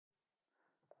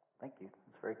Thank you.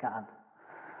 It's very kind.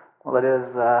 Well,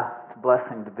 it's a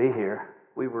blessing to be here.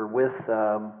 We were with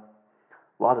a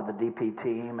lot of the DP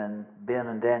team and Ben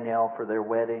and Danielle for their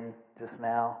wedding just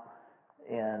now.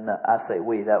 And I say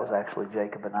we, that was actually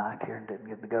Jacob and I. Karen didn't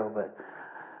get to go, but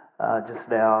just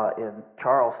now in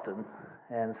Charleston.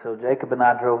 And so Jacob and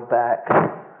I drove back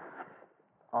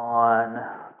on,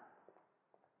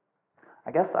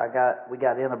 we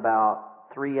got in about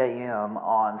 3 a.m.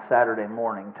 on Saturday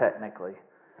morning, technically.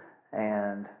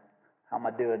 And how am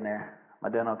I doing there? Am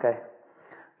I doing okay?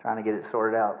 Trying to get it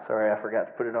sorted out. Sorry, I forgot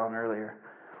to put it on earlier.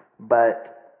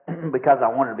 But because I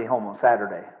wanted to be home on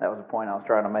Saturday, that was the point I was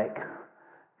trying to make.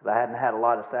 Because I hadn't had a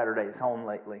lot of Saturdays home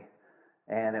lately.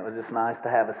 And it was just nice to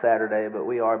have a Saturday, but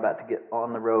we are about to get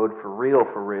on the road for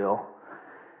real.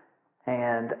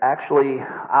 And actually,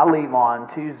 I leave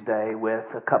on Tuesday with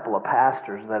a couple of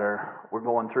pastors we're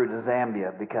going through to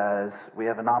Zambia because we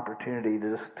have an opportunity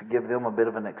to give them a bit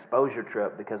of an exposure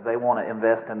trip because they want to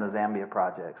invest in the Zambia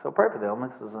project. So pray for them.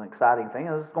 This is an exciting thing.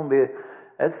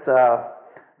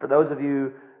 For those of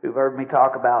you who've heard me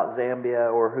talk about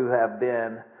Zambia or who have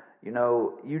been,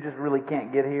 you just really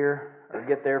can't get here or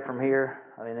get there from here.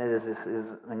 I mean, it is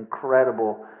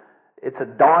incredible. It's a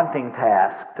daunting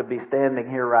task to be standing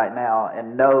here right now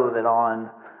and know that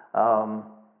on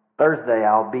Thursday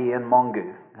I'll be in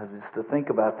Mungu. Because just to think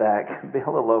about that can be a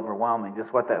little overwhelming,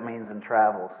 just what that means in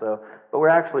travel. But we're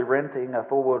actually renting a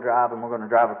four-wheel drive and we're going to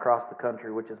drive across the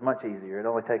country, which is much easier. It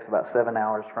only takes about 7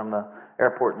 hours from the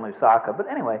airport in Lusaka. But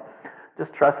anyway,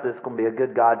 just trust that it's going to be a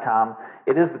good God time.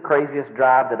 It is the craziest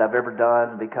drive that I've ever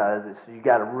done because you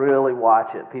got to really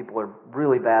watch it. People are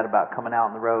really bad about coming out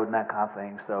on the road and that kind of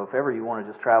thing. So if ever you want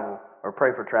to just travel or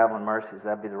pray for traveling mercies,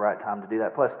 that'd be the right time to do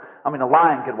that. Plus, a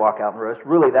lion could walk out on the road. It's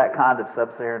really that kind of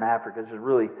sub-Saharan Africa. It's a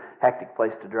really hectic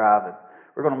place to drive. And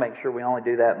we're going to make sure we only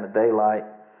do that in the daylight.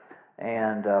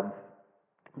 And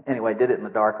anyway, did it in the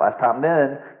dark last time.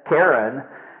 Then Karen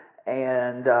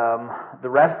and the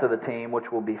rest of the team,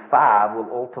 which will be 5, will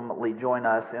ultimately join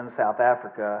us in South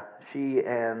Africa. She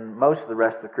and most of the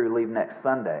rest of the crew leave next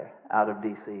Sunday out of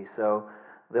D.C., so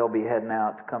they'll be heading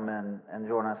out to come in and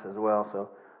join us as well. So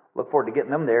look forward to getting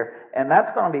them there. And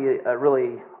that's going to be a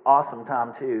really awesome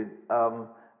time, too.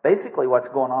 Basically, what's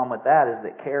going on with that is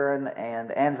that Karen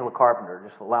and Angela Carpenter,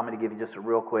 just allow me to give you just a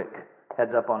real quick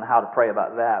heads up on how to pray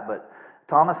about that. But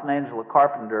Thomas and Angela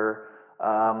Carpenter,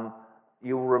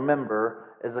 you'll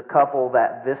remember, is a couple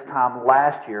that this time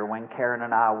last year when Karen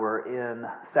and I were in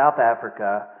South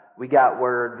Africa, we got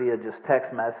word via just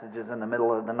text messages in the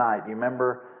middle of the night. You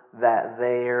remember that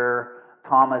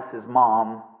Thomas, his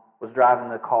mom, was driving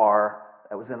the car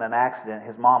that was in an accident.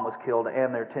 His mom was killed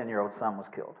and their 10-year-old son was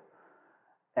killed.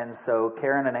 And so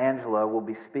Karen and Angela will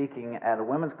be speaking at a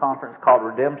women's conference called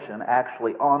Redemption,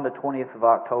 actually on the 20th of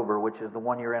October, which is the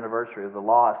 1-year anniversary of the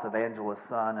loss of Angela's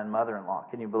son and mother-in-law.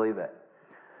 Can you believe it?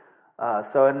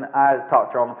 And I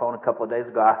talked to her on the phone a couple of days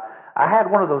ago. I had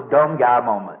one of those dumb guy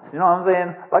moments. You know what I'm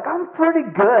saying? Like, I'm pretty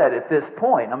good at this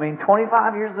point.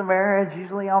 25 years of marriage,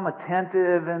 usually I'm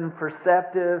attentive and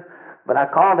perceptive. But I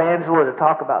called Angela to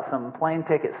talk about some plane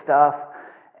ticket stuff.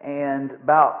 And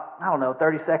about,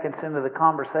 30 seconds into the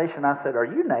conversation, I said, "Are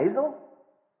you nasal?"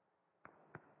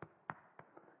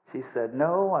 She said,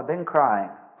 "No, I've been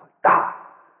crying." I was like,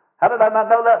 how did I not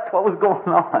know that's what was going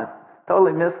on?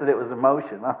 Totally missed that it was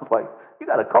emotion. I was like, "You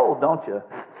got a cold, don't you?"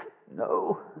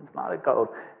 "No, it's not a cold."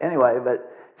 Anyway, but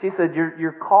she said,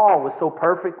 your call was so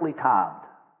perfectly timed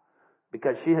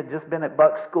because she had just been at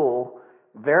Buck's school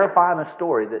verifying a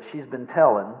story that she's been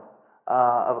telling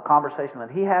of a conversation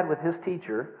that he had with his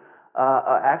teacher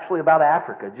actually about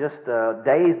Africa just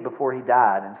days before he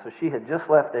died. And so she had just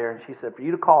left there, and she said, for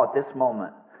you to call at this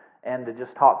moment and to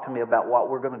just talk to me about what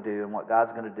we're going to do and what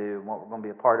God's going to do and what we're going to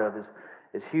be a part of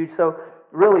is huge. So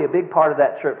really a big part of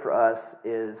that trip for us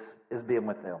is being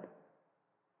with them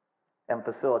and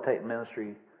facilitating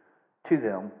ministry to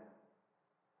them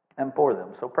and for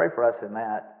them. So pray for us in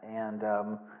that.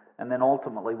 And then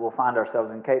ultimately we'll find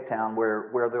ourselves in Cape Town where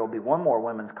there will be one more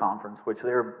women's conference, which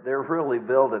they're really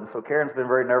building. So Karen's been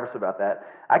very nervous about that.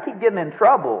 I keep getting in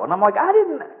trouble, and I'm like,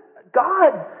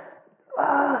 God,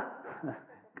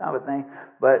 kind of a thing.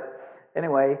 But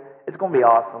anyway, it's going to be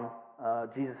awesome.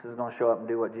 Jesus is going to show up and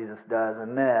do what Jesus does,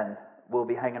 and then we'll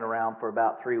be hanging around for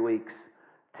about 3 weeks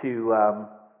to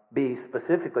be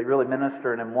specifically really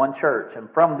ministering in one church. And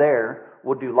from there,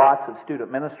 we'll do lots of student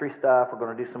ministry stuff. We're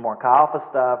going to do some more Chi Alpha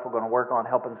stuff. We're going to work on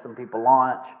helping some people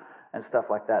launch and stuff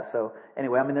like that. So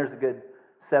anyway, there's a good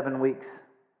 7 weeks.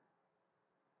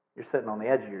 You're sitting on the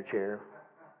edge of your chair,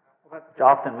 which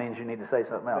often means you need to say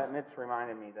something else. But Mitch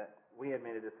reminded me that we had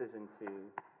made a decision to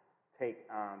take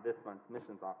this month's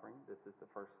missions offering. This is the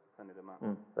first Sunday of the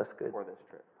month. That's good. For this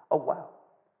trip. Oh, wow.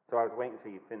 So I was waiting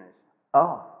until you finished.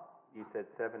 Oh. You said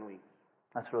 7 weeks.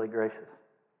 That's really gracious.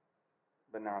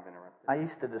 But now I've interrupted. I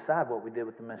used to decide what we did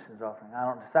with the missions offering. I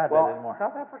don't decide that anymore.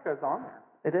 South Africa is on there.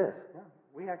 It is. Yeah.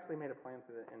 We actually made a plan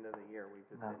for the end of the year. We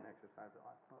just didn't exercise it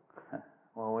last month.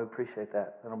 Well, we appreciate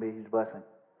that. That'll be a huge blessing.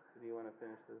 Do you want to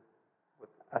finish this?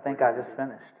 I think I just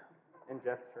finished. In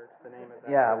Jeff's church, the name of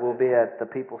that? Yeah, we'll be at the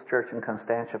People's Church in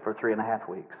Constantia for 3.5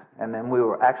 weeks. And then we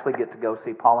will actually get to go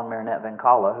see Paul and Marinette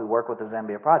Venkala, who work with the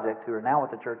Zambia Project, who are now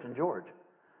with the church in George,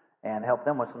 and help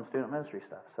them with some student ministry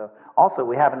stuff. So also,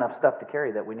 we have enough stuff to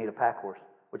carry that we need a pack horse,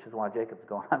 which is why Jacob's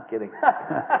going. I'm kidding.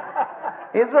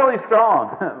 He's really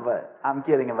strong, but I'm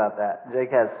kidding about that.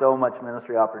 Jake has so much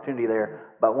ministry opportunity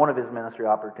there, but one of his ministry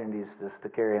opportunities is to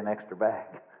carry an extra bag.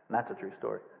 And that's a true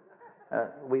story.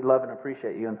 We love and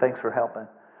appreciate you, and thanks for helping.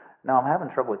 No, I'm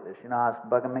having trouble with this. You know how it's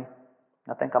bugging me?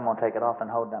 I think I'm going to take it off and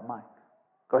hold that mic.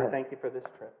 Go ahead. Thank you for this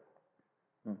trip.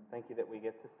 Thank you that we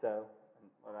get to sow.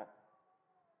 And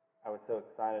I was so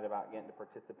excited about getting to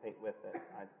participate with it.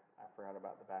 I forgot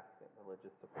about the basket, the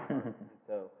logistical part. And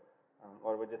so,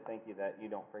 Lord, we just thank you that you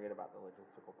don't forget about the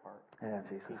logistical part. Yeah,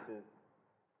 Jesus. Pieces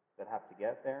that have to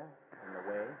get there, and the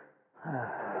way, and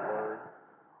the word,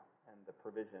 and the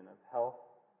provision of health,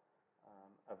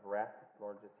 of rest,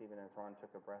 Lord, just even as Ron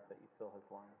took a breath, that you fill his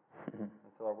lungs. And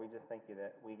so, Lord, we just thank you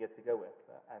that we get to go with.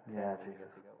 We get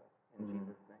to go with. In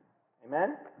Jesus' name.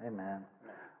 Amen? Amen.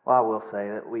 Well, I will say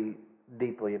that we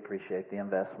deeply appreciate the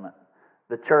investment.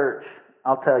 The church,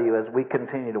 I'll tell you, as we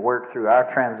continue to work through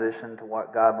our transition to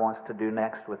what God wants to do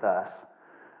next with us,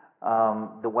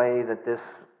 the way that this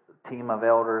team of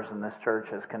elders in this church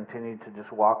has continued to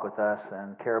just walk with us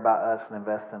and care about us and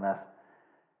invest in us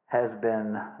has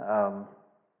been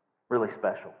really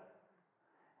special.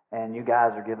 And you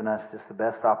guys are giving us just the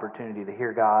best opportunity to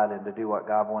hear God and to do what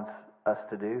God wants us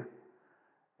to do.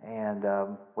 And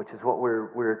which is what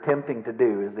we're attempting to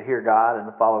do, is to hear God and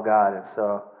to follow God. And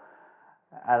so,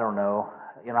 I don't know.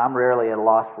 You know, I'm rarely at a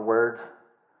loss for words.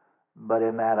 But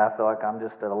in that, I feel like I'm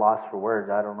just at a loss for words.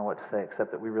 I don't know what to say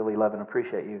except that we really love and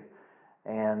appreciate you.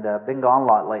 And been gone a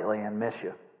lot lately and miss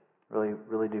you. Really,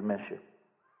 really do miss you.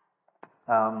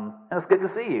 And it's good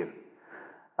to see you.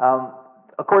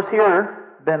 Of course,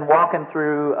 here, been walking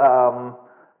through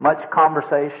much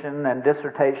conversation and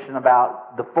dissertation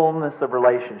about the fullness of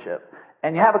relationship.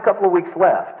 And you have a couple of weeks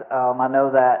left. I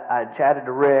know that I chatted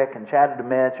to Rick and chatted to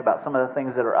Mitch about some of the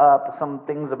things that are up, some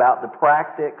things about the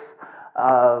practice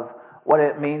of what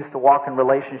it means to walk in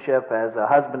relationship as a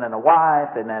husband and a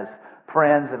wife and as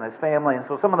friends and as family. And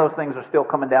so some of those things are still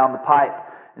coming down the pipe.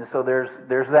 And so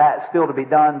there's that still to be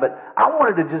done. But I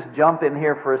wanted to just jump in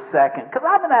here for a second, because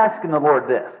I've been asking the Lord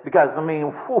this. Because, I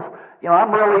mean,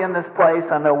 I'm really in this place.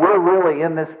 I know we're really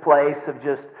in this place of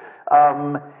just,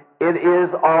 it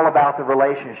is all about the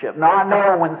relationship. Now, I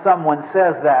know when someone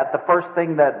says that, the first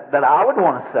thing that I would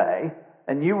want to say,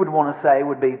 and you would want to say,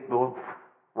 would be, well,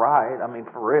 right, I mean,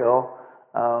 for real,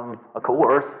 of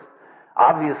course.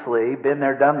 Obviously, been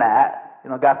there, done that. You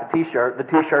know, got the T-shirt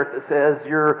that says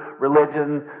your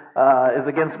religion is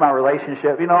against my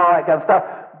relationship, you know, all that kind of stuff.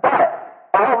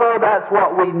 But although that's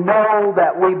what we know,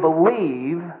 that we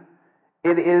believe,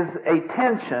 it is a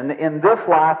tension in this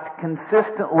life to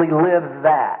consistently live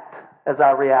that as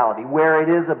our reality, where it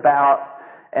is about,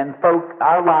 and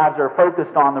our lives are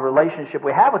focused on the relationship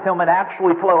we have with Him and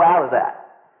actually flow out of that.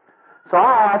 So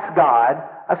I asked God,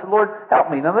 I said, Lord, help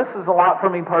me. Now, this is a lot for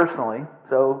me personally,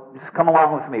 so just come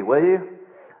along with me, will you?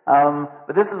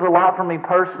 But this is a lot for me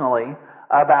personally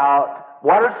about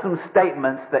what are some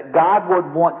statements that God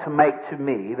would want to make to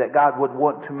me, that God would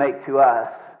want to make to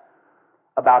us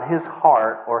about His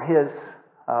heart or His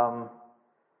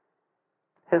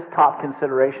top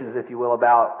considerations, if you will,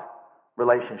 about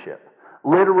relationship.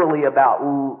 Literally about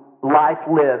life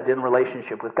lived in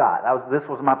relationship with God. This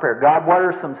was my prayer. God, what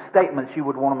are some statements you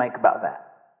would want to make about that?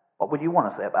 What would you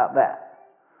want to say about that?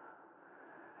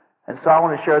 And so I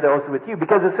want to share those with you,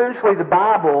 because essentially the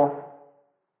Bible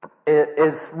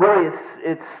is really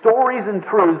it's stories and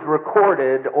truths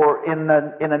recorded or in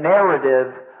a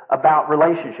narrative about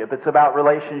relationship. It's about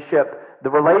relationship,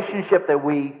 the relationship that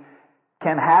we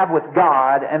can have with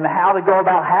God and how to go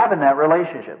about having that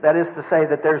relationship. That is to say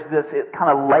that there's this, it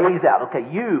kind of lays out, okay,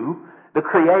 you, the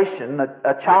creation,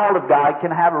 a child of God,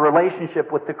 can have a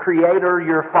relationship with the Creator,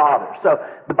 your Father. So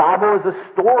the Bible is a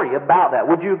story about that.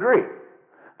 Would you agree?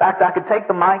 In fact, I could take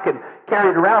the mic and carry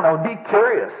it around. I would be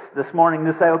curious this morning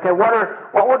to say, okay,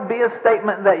 what would be a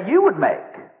statement that you would make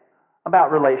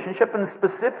about relationship, and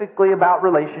specifically about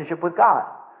relationship with God?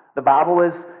 The Bible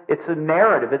is It's a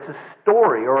narrative. It's a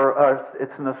story, or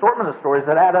it's an assortment of stories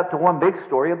that add up to one big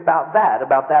story about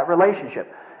that relationship.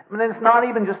 I mean, it's not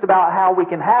even just about how we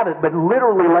can have it, but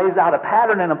literally lays out a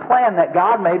pattern and a plan that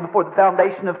God made before the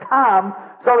foundation of time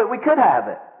so that we could have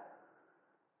it.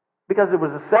 Because there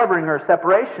was a severing or a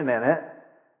separation in it,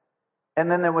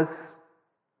 and then there was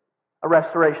a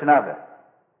restoration of it.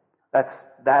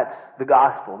 That's the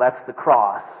gospel. That's the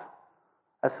cross.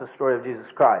 That's the story of Jesus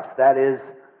Christ.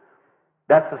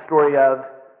 That's the story of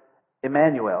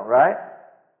Emmanuel, right?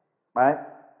 Right?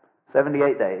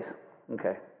 78 days.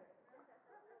 Okay.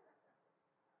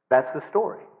 That's the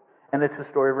story. And it's a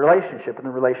story of relationship and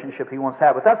the relationship He wants to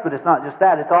have with us. But it's not just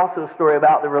that. It's also a story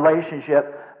about the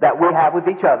relationship that we have with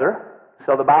each other.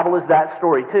 So the Bible is that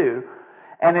story too.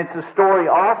 And it's a story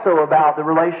also about the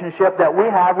relationship that we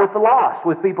have with the lost,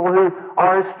 with people who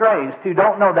are estranged, who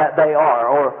don't know that they are,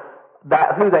 or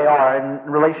that who they are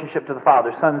in relationship to the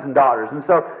Father, sons and daughters. And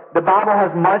so the Bible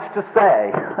has much to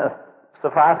say,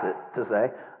 suffice it to say,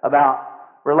 about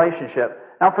relationship.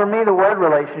 Now for me, the word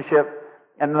relationship,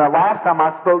 and the last time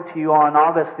I spoke to you on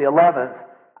August the 11th,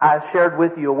 I shared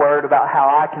with you a word about how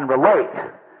I can relate.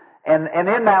 And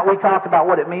in that we talked about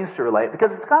what it means to relate,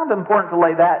 because it's kind of important to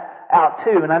lay that out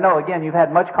too. And I know, again, you've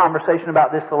had much conversation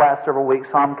about this the last several weeks,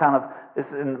 so I'm kind of, this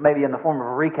is maybe in the form of a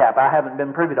recap. I haven't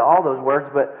been privy to all those words,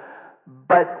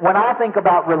 but when I think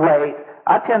about relate,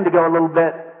 I tend to go a little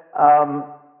bit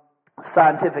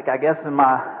scientific, I guess, in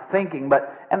my thinking.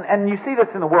 And you see this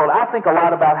in the world. I think a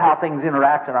lot about how things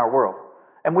interact in our world.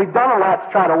 And we've done a lot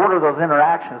to try to order those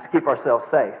interactions to keep ourselves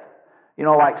safe. You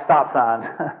know, like stop signs,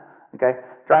 okay,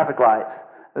 traffic lights,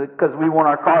 because we want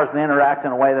our cars to interact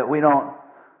in a way that we don't,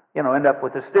 end up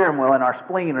with the steering wheel in our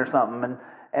spleen or something.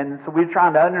 And so we're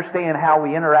trying to understand how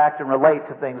we interact and relate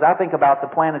to things. I think about the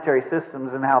planetary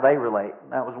systems and how they relate.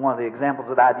 That was one of the examples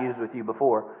that I'd used with you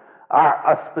before.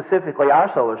 Specifically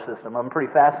our solar system. I'm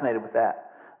pretty fascinated with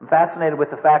that. I'm fascinated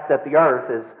with the fact that the Earth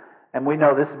is, and we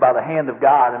know this is by the hand of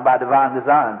God and by divine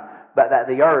design, but that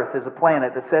the Earth is a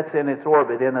planet that sets in its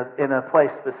orbit in a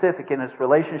place specific in its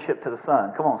relationship to the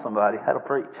sun. Come on, somebody. That'll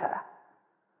preach.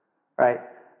 Right?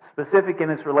 Specific in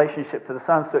its relationship to the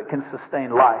sun so it can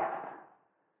sustain life.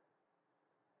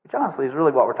 Which honestly is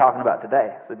really what we're talking about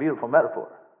today. It's a beautiful metaphor.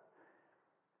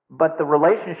 But the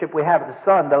relationship we have with the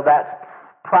sun, though that's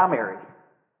primary,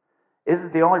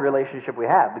 isn't the only relationship we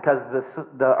have, because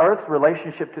the Earth's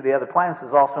relationship to the other planets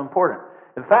is also important.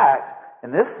 In fact,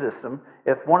 in this system,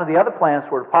 if one of the other planets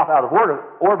were to pop out of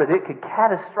orbit, it could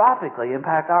catastrophically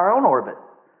impact our own orbit.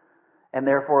 And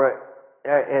therefore,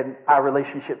 and our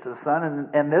relationship to the sun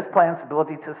and this planet's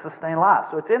ability to sustain life.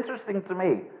 So it's interesting to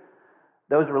me,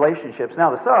 those relationships.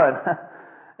 Now the sun,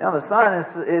 the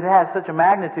sun it has such a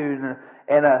magnitude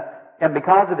and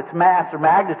because of its mass or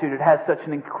magnitude, it has such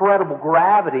an incredible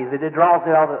gravity that it draws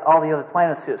all the other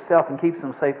planets to itself and keeps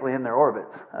them safely in their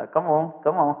orbits. Come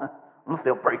on. I'm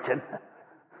still preaching.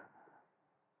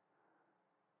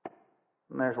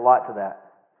 And there's a lot to that.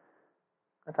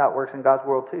 That's how it works in God's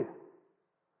world too.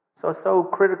 So it's so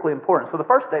critically important. So the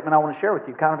first statement I want to share with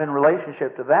you, kind of in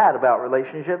relationship to that about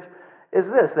relationships, is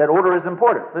this, that order is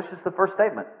important. This is the first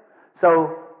statement.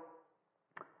 So,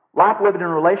 life living in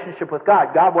relationship with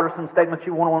God. God, what are some statements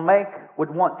you would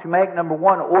want to make? Number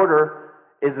one, order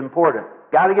is important.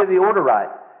 Got to get the order right.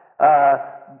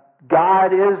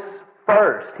 God is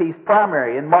first. He's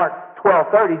primary. In Mark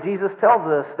 12:30, Jesus tells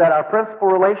us that our principal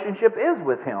relationship is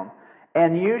with Him.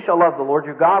 And you shall love the Lord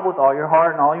your God with all your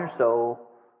heart and all your soul,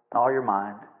 and all your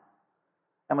mind,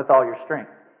 and with all your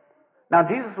strength. Now,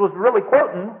 Jesus was really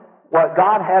quoting what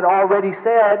God had already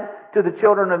said to the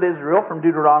children of Israel from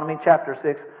Deuteronomy chapter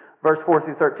 6, verse 4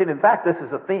 through 13. In fact, this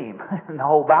is a theme in the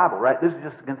whole Bible, right? This is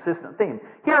just a consistent theme.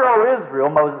 Hear, O Israel,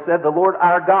 Moses said, the Lord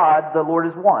our God, the Lord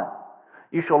is one.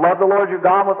 You shall love the Lord your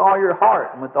God with all your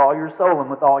heart, and with all your soul, and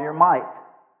with all your might.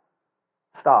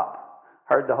 Stop.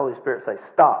 Heard the Holy Spirit say,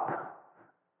 stop.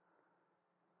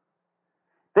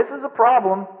 This is a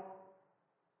problem.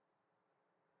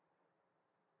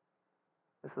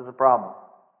 This is a problem.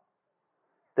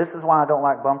 This is why I don't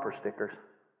like bumper stickers.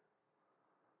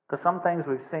 Because some things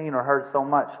we've seen or heard so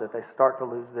much that they start to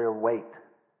lose their weight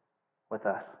with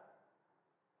us.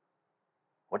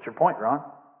 What's your point, Ron?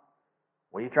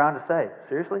 What are you trying to say?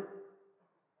 Seriously?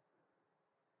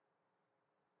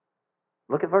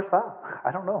 Look at verse 5.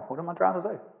 I don't know. What am I trying to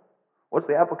say? What's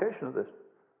the application of this?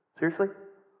 Seriously?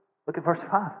 Look at verse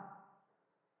 5.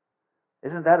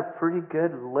 Isn't that a pretty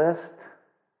good list?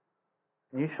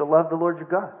 You shall love the Lord your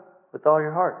God with all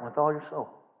your heart and with all your soul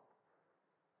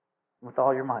and with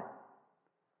all your might.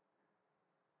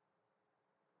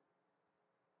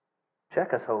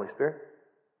 Check us, Holy Spirit.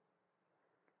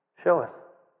 Show us.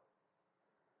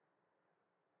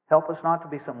 Help us not to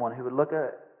be someone who would look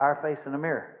at our face in a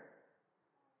mirror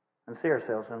and see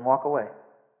ourselves and walk away.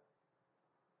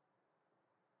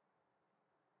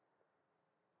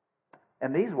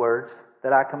 And these words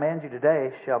that I command you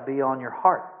today shall be on your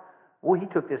heart. Well, he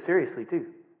took this seriously too.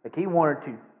 Like he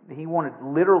wanted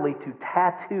literally to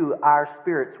tattoo our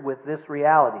spirits with this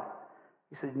reality.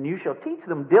 He said, and you shall teach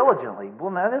them diligently.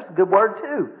 Well, now there's a good word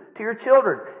too. To your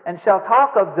children. And shall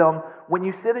talk of them when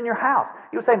you sit in your house.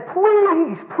 He was saying,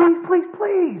 please, please, please,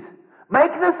 please.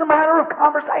 Make this a matter of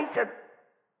conversation.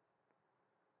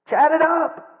 Chat it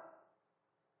up.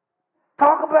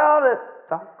 Talk about it.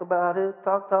 Talk about it.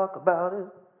 Talk about it.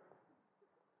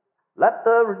 Let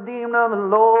the redeemed of the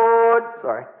Lord.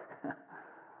 Sorry.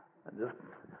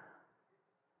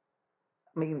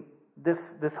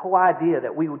 This whole idea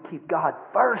that we would keep God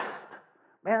first,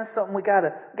 man, it's something we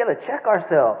gotta check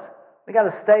ourselves. We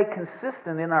gotta stay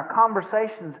consistent in our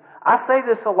conversations. I say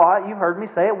this a lot. You've heard me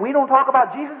say it. We don't talk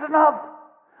about Jesus enough.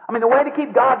 The way to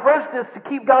keep God first is to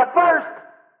keep God first.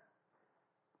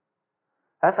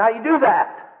 That's how you do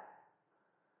that.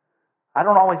 I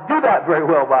don't always do that very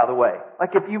well, by the way.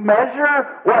 Like if you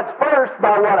measure what's first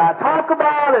by what I talk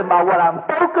about and by what I'm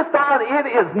focused on, it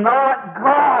is not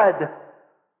God.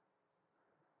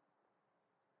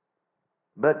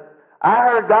 But I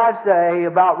heard God say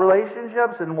about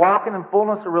relationships and walking in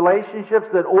fullness of relationships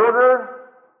that order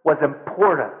was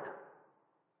important.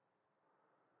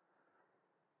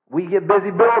 We get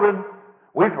busy building,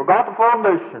 we forgot the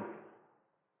foundation.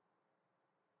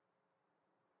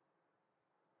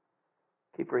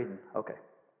 Keep reading. Okay.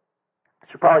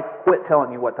 I should probably quit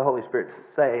telling you what the Holy Spirit's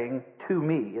saying to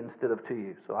me instead of to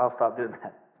you. So I'll stop doing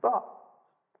that. Stop.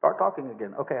 Start talking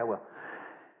again. Okay, I will.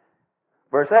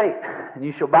 Verse 8, and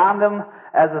you shall bind them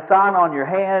as a sign on your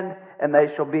hand, and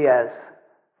they shall be as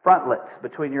frontlets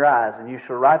between your eyes, and you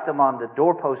shall write them on the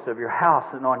doorposts of your house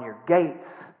and on your gates.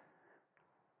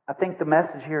 I think the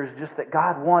message here is just that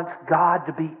God wants God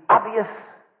to be obvious.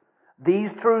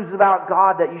 These truths about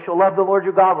God, that you shall love the Lord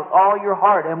your God with all your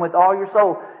heart and with all your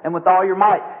soul and with all your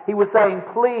might. He was saying,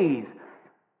 please,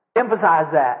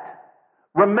 emphasize that.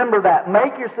 Remember that.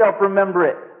 Make yourself remember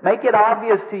it. Make it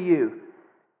obvious to you.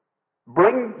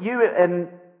 Bring you,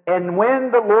 and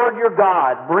when the Lord your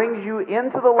God brings you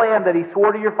into the land that He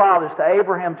swore to your fathers, to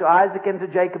Abraham, to Isaac, and to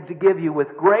Jacob to give you,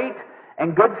 with great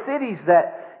and good cities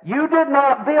that you did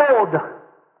not build.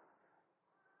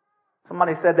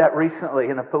 Somebody said that recently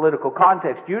in a political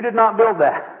context. You did not build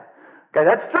that. Okay,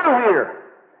 that's true here.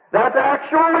 That's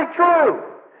actually true.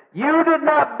 You did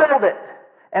not build it.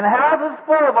 And houses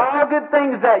full of all good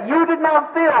things that you did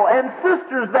not fill, and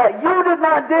cisterns that you did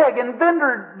not dig, and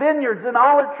vineyards and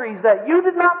olive trees that you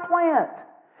did not plant.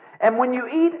 And when you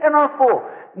eat and are full,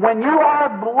 when you are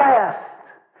blessed,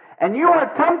 and you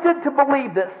are tempted to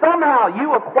believe that somehow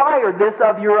you acquired this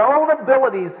of your own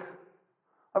abilities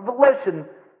of volition,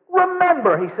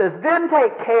 remember, he says, then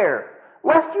take care,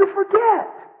 lest you forget.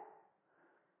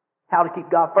 How to keep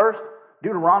God first?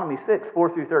 Deuteronomy 6,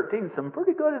 4 through 13, some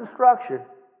pretty good instruction.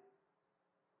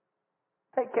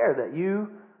 Take care that you,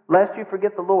 lest you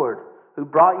forget the Lord, who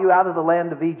brought you out of the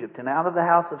land of Egypt and out of the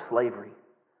house of slavery.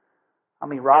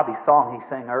 Robbie's song he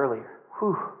sang earlier.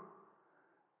 Whew.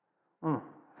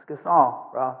 It's a good song,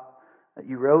 Rob, that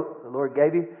you wrote, the Lord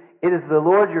gave you. It is the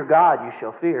Lord your God you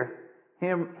shall fear.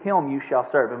 Him you shall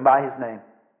serve, and by His name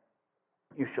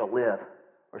you shall live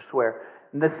or swear.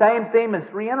 And the same theme is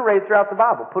reiterated throughout the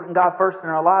Bible. Putting God first in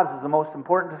our lives is the most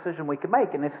important decision we can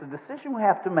make, and it's a decision we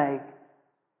have to make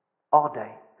all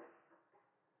day.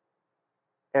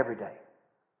 Every day.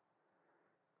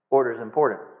 Order is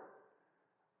important.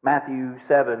 Matthew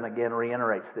 7 again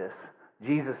reiterates this.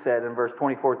 Jesus said in verse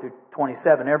 24 through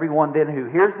 27, everyone then who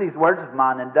hears these words of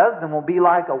mine and does them will be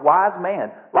like a wise man.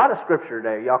 A lot of scripture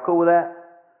there. Y'all cool with that?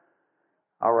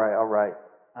 All right.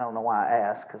 I don't know why I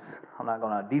asked, because I'm not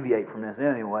going to deviate from this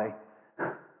anyway.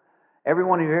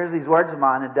 Everyone who hears these words of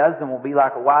mine and does them will be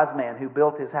like a wise man who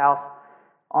built his house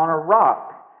on a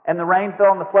rock. And the rain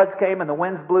fell and the floods came and the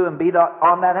winds blew and beat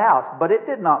on that house. But it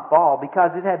did not fall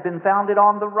because it had been founded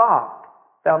on the rock.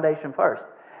 Foundation first.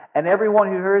 And everyone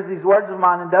who hears these words of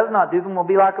mine and does not do them will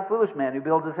be like a foolish man who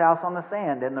builds his house on the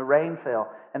sand. And the rain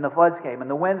fell and the floods came and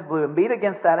the winds blew and beat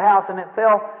against that house and it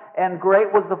fell, and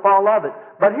great was the fall of it.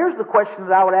 But here's the question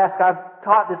that I would ask. I've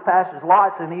taught this passage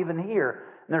lots and even here.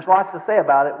 And there's lots to say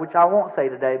about it, which I won't say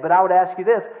today. But I would ask you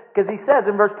this, because he says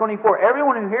in verse 24,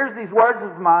 everyone who hears these words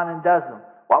of mine and does them.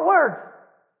 What words?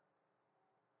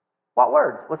 What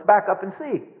words? Let's back up and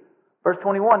see. Verse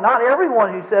 21, not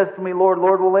everyone who says to me, Lord,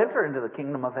 Lord, will enter into the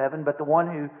kingdom of heaven, but the one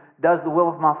who does the will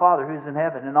of my Father who is in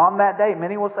heaven. And on that day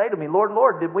many will say to me, Lord,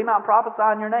 Lord, did we not prophesy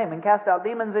in your name, and cast out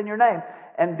demons in your name,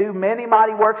 and do many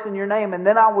mighty works in your name? And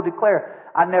then I will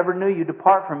declare, I never knew you.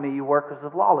 Depart from me, you workers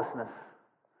of lawlessness.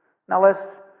 Now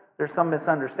there's some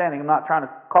misunderstanding. I'm not trying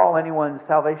to call anyone's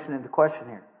salvation into question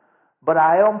here. But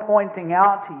I am pointing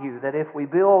out to you that if we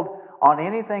build on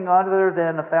anything other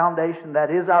than a foundation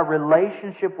that is our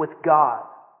relationship with God,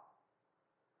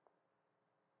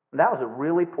 that was a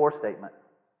really poor statement.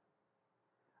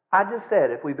 I just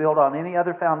said if we build on any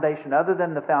other foundation other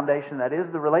than the foundation that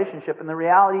is the relationship, and the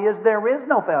reality is there is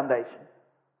no foundation.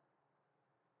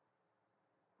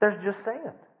 There's just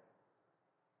sand.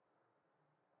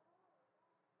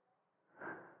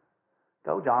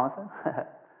 Go, Jonathan.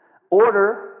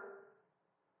 Order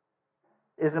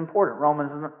is important.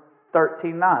 Romans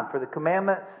 13:9. For the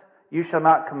commandments, you shall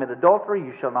not commit adultery,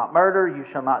 you shall not murder, you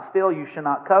shall not steal, you shall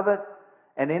not covet,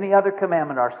 and any other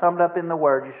commandment are summed up in the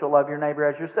word, you shall love your neighbor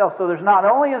as yourself. So there's not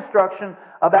only instruction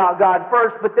about God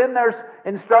first, but then there's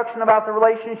instruction about the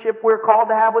relationship we're called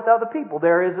to have with other people.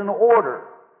 There is an order.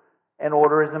 And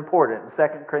order is important. In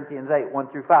 2 Corinthians 8,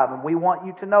 1-5. And we want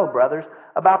you to know, brothers,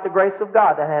 about the grace of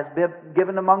God that has been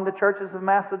given among the churches of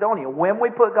Macedonia. When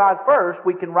we put God first,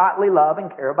 we can rightly love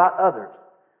and care about others.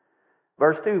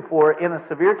 Verse 2, for in a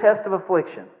severe test of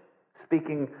affliction,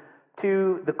 speaking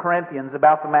to the Corinthians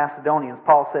about the Macedonians,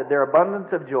 Paul said, their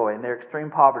abundance of joy and their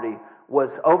extreme poverty was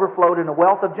overflowed in a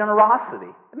wealth of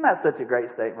generosity. Isn't that such a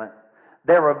great statement?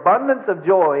 Their abundance of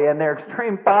joy and their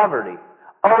extreme poverty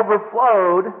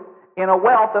overflowed in a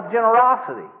wealth of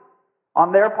generosity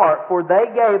on their part, for they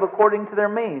gave according to their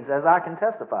means, as I can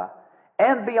testify,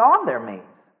 and beyond their means,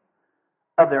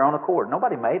 of their own accord.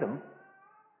 Nobody made them.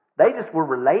 They just were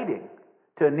relating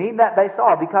to a need that they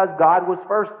saw because God was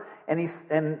first.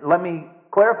 And let me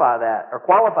clarify that, or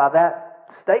qualify that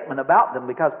statement about them,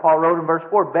 because Paul wrote in verse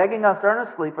 4, begging us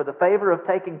earnestly for the favor of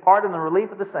taking part in the relief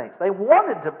of the saints. They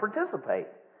wanted to participate.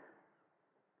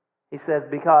 He says,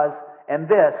 because, and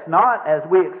this, not as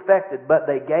we expected, but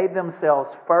they gave themselves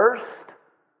first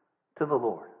to the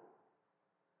Lord,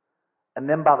 and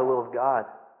then by the will of God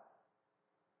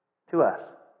to us.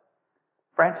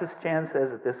 Francis Chan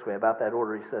says it this way about that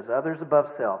order. He says, others above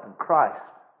self and Christ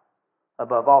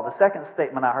above all. The second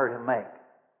statement I heard him make,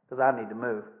 because I need to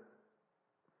move.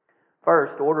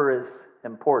 First, order is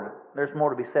important. There's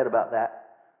more to be said about that.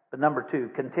 But number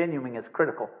two, continuing is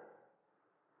critical.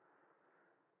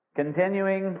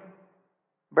 Continuing,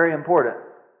 very important.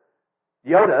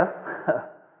 Yoda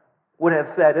would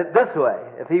have said it this way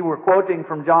if he were quoting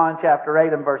from John chapter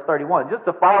 8 and verse 31. Just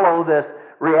to follow this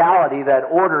reality that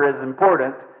order is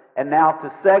important, and now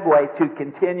to segue to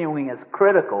continuing is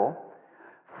critical.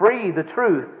 Free the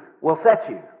truth will set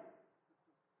you.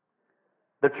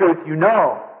 The truth you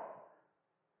know.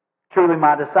 Truly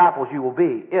my disciples you will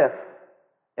be if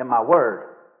in my word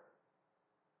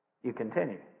you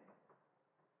continue.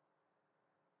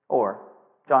 Or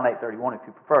John 8:31 if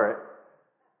you prefer it.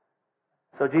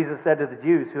 So Jesus said to the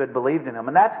Jews who had believed in him,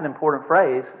 and that's an important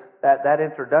phrase, that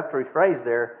introductory phrase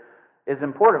there is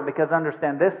important, because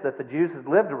understand this, that the Jews had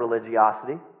lived a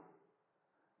religiosity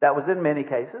that was in many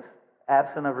cases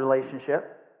absent of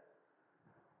relationship.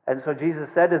 And so Jesus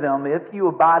said to them, if you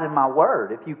abide in my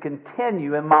word, if you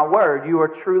continue in my word, you are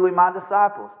truly my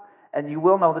disciples. And you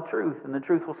will know the truth, and the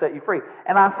truth will set you free.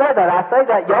 And I say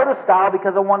that Yoda style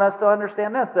because I want us to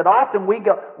understand this, that often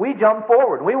we jump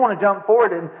forward. We want to jump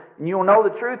forward and you'll know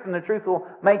the truth, and the truth will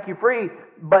make you free.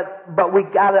 But we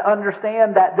got to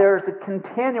understand that there's a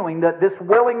continuing, that this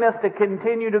willingness to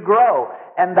continue to grow,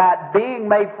 and that being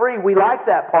made free, we like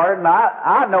that part, and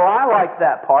I know I like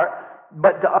that part.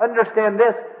 But to understand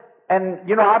this, and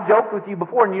I've joked with you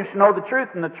before, and you should know the truth,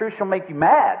 and the truth shall make you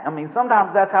mad. I mean,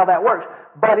 sometimes that's how that works.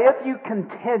 But if you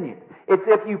continue, it's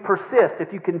if you persist,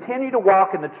 if you continue to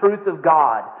walk in the truth of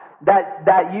God,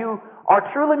 that you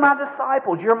are truly my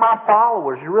disciples, you're my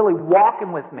followers, you're really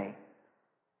walking with me.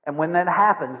 And when that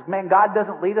happens, man, God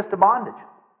doesn't lead us to bondage.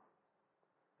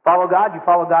 Follow God, you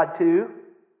follow God too.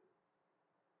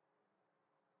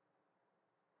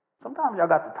 Sometimes y'all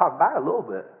got to talk back a little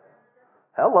bit.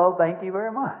 Hello, thank you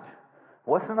very much.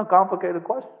 Wasn't a complicated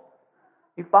question.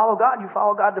 You follow God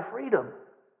to freedom.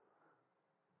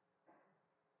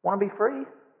 Want to be free?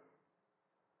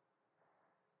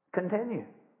 Continue.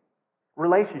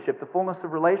 Relationship, the fullness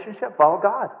of relationship, follow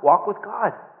God. Walk with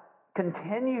God.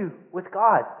 Continue with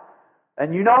God.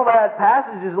 And you know that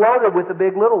passage is loaded with the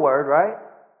big little word, right?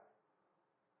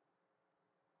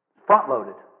 Front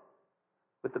loaded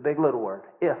with the big little word,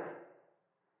 if.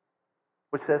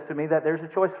 Which says to me that there's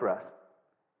a choice for us.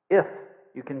 if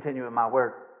you continue in my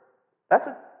word. That's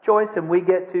a choice, and we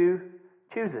get to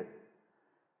choose it.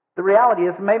 The reality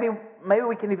is, maybe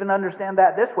we can even understand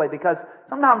that this way, because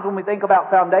sometimes when we think about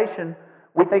foundation,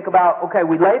 we think about, okay,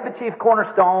 we laid the chief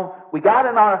cornerstone, we got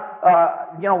in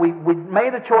our, we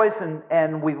made a choice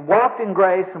and we've walked in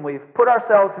grace and we've put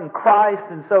ourselves in Christ,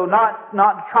 and so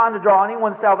not trying to draw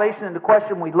anyone's salvation into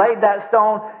question, we laid that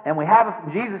stone and we have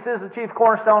it, Jesus is the chief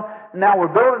cornerstone, and now we're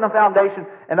building a foundation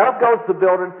and up goes the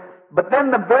building, but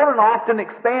then the building often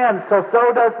expands,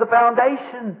 so does the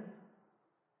foundation.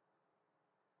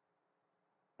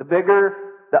 The bigger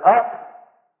the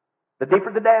up, the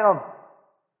deeper the down.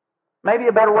 Maybe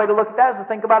a better way to look at that is to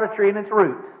think about a tree and its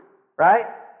roots, right?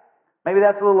 Maybe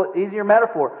that's a little easier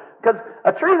metaphor. Because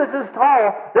a tree that's this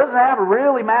tall doesn't have a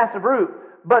really massive root,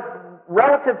 but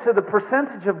relative to the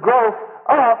percentage of growth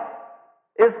up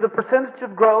is the percentage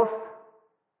of growth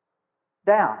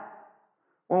down.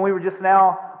 When we were just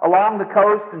now along the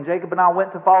coast, and Jacob and I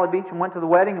went to Folly Beach and went to the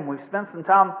wedding, and we've spent some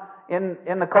time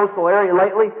in the coastal area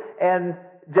lately, and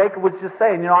Jacob was just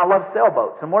saying, I love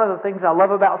sailboats. And one of the things I love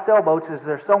about sailboats is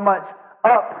there's so much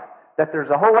up that there's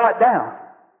a whole lot down.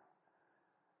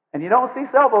 And you don't see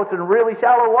sailboats in really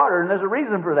shallow water, and there's a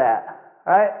reason for that,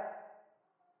 right?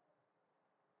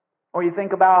 Or you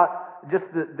think about just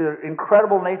the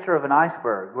incredible nature of an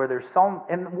iceberg, where there's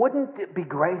and wouldn't it be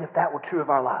great if that were true of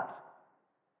our lives?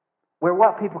 Where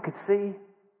what people could see,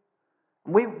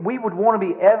 we would want to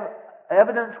be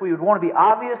evidence, we would want to be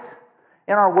obvious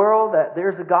in our world that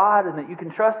there's a God and that you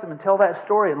can trust Him and tell that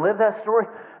story and live that story.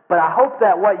 But I hope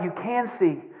that what you can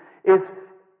see is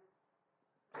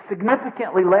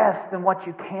significantly less than what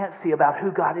you can't see about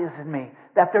who God is in me.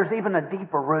 That there's even a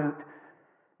deeper root.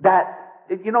 That,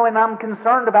 and I'm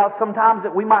concerned about sometimes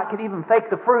that we could even fake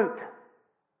the fruit.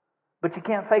 But you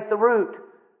can't fake the root.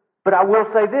 But I will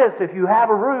say this, if you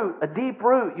have a root, a deep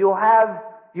root,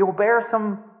 you'll bear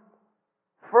some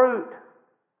fruit.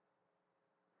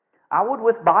 I would,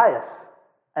 with bias,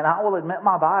 and I will admit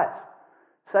my bias,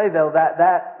 say though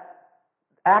that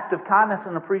act of kindness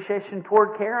and appreciation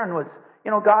toward Karen was,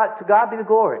 to God be the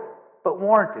glory, but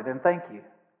warranted, and thank you.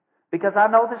 Because I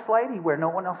know this lady where no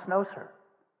one else knows her.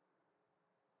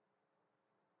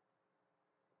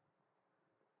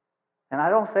 And I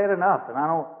don't say it enough, and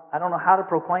I don't know how to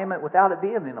proclaim it without it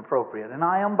being inappropriate, and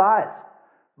I am biased.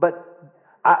 But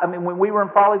when we were in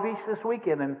Folly Beach this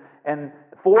weekend, and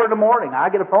 4 a.m, I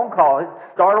get a phone call. It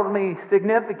startled me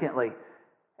significantly.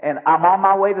 And I'm on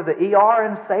my way to the ER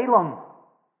in Salem.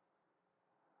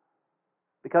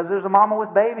 Because there's a mama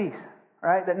with babies,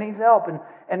 right, that needs help.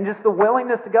 And just the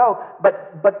willingness to go.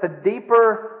 But the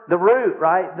deeper the root,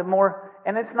 right, the more...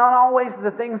 And it's not always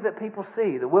the things that people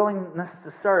see. The willingness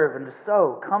to serve and to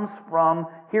sow comes from...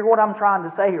 Hear what I'm trying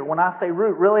to say here. When I say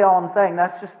root, really all I'm saying,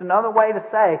 that's just another way to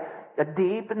say a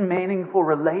deep and meaningful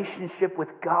relationship with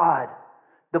God.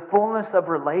 The fullness of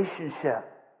relationship.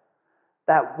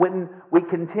 That when we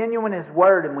continue in His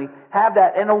Word and we have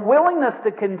that, and a willingness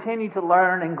to continue to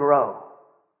learn and grow.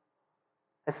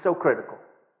 It's so critical.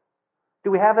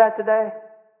 Do we have that today?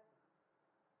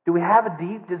 Do we have a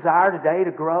deep desire today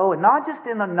to grow? And not just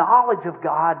in the knowledge of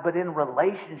God, but in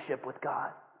relationship with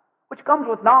God. Which comes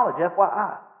with knowledge,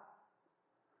 FYI.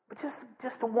 But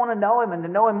just to want to know Him and to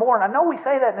know Him more. And I know we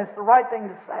say that and it's the right thing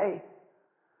to say.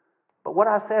 But what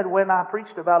I said when I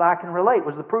preached about I can relate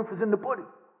was the proof is in the pudding.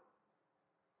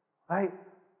 Right?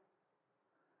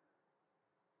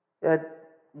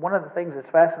 One of the things that's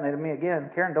fascinated me,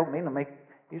 again, Karen, don't mean to make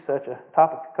you such a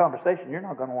topic of conversation. You're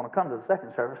not going to want to come to the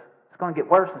second service. It's going to get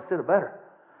worse instead of better.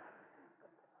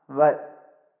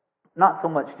 But not so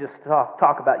much just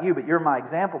talk about you, but you're my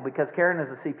example because Karen is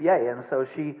a CPA, and so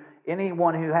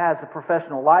anyone who has a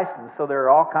professional license, so there are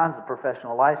all kinds of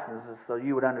professional licenses, so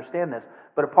you would understand this.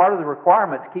 But a part of the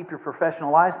requirement to keep your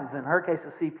professional license, in her case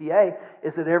a CPA,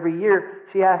 is that every year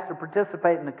she has to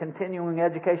participate in the continuing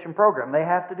education program. They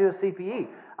have to do a CPE.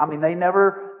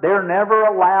 They're never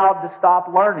allowed to stop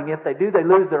learning. If they do, they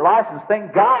lose their license.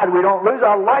 Thank God we don't lose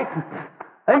our license.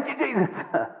 Thank you, Jesus.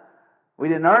 We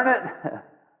didn't earn it,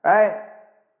 right?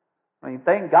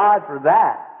 Thank God for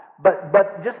that.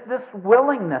 But just this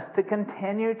willingness to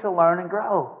continue to learn and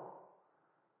grow.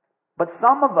 But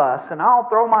some of us, and I'll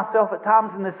throw myself at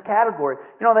times in this category,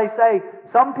 they say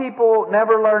some people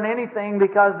never learn anything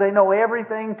because they know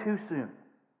everything too soon.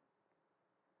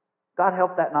 God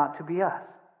help that not to be us.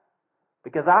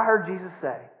 Because I heard Jesus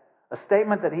say, a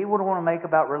statement that He would want to make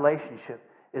about relationship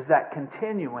is that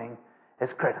continuing is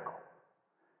critical.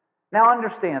 Now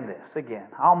understand this. Again,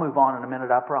 I'll move on in a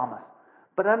minute, I promise.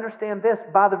 But understand this,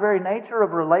 by the very nature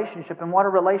of relationship and what a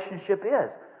relationship is.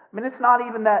 It's not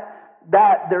even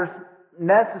that there's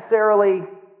necessarily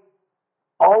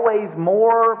always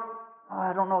more,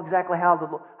 I don't know exactly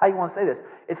how you want to say this.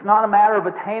 It's not a matter of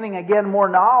attaining, again, more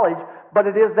knowledge, but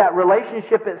it is that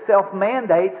relationship itself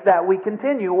mandates that we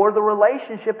continue, or the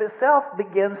relationship itself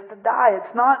begins to die.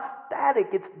 It's not static,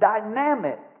 it's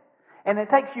dynamic. And it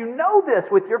takes, you know this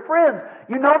with your friends,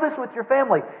 you know this with your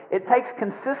family. It takes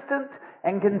consistent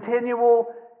and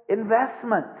continual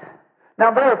investment.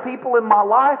 Now, there are people in my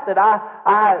life that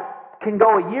I can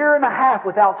go a year and a half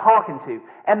without talking to.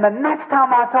 And the next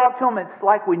time I talk to them, it's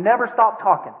like we never stop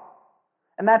talking.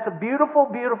 And that's a beautiful,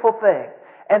 beautiful thing.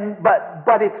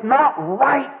 But it's not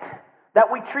right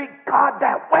that we treat God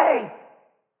that way.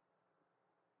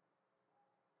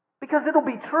 Because it'll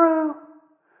be true.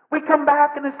 We come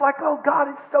back and it's like, oh God,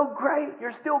 it's so great.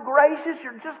 You're still gracious.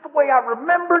 You're just the way I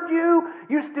remembered you.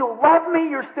 You still love me.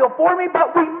 You're still for me.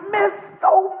 But we miss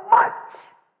so much.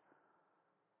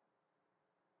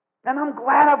 And I'm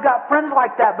glad I've got friends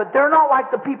like that, but they're not like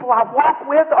the people I walk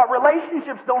with. Our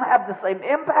relationships don't have the same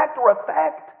impact or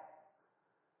effect.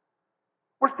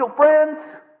 We're still friends,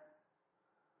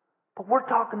 but we're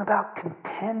talking about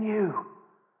continue.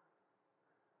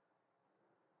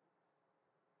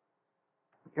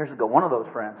 Years ago, one of those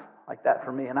friends, like that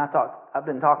for me, and I've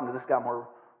been talking to this guy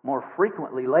more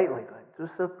frequently lately, but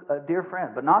just a dear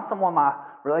friend, but not someone my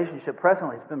relationship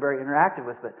presently has been very interactive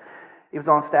with, but he was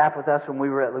on staff with us when we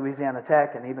were at Louisiana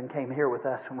Tech, and even came here with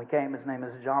us when we came. His name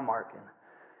is John Mark. And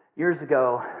years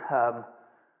ago,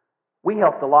 we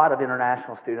helped a lot of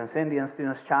international students, Indian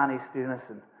students, Chinese students,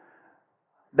 and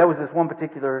there was this one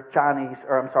particular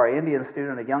Indian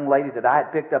student, a young lady that I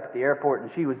had picked up at the airport,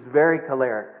 and she was very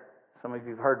choleric. Some of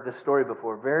you have heard this story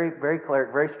before. Very, very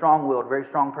choleric, very strong-willed, very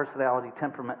strong personality,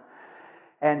 temperament.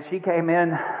 And she came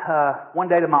in one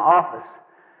day to my office.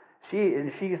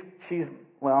 She's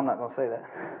well, I'm not going to say that.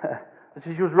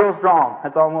 She was real strong.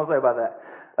 That's all I'm going to say about that.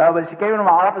 But she came into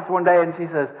my office one day and she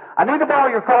says, I need to borrow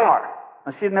your car.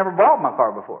 And she had never borrowed my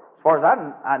car before. As far as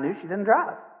I knew, she didn't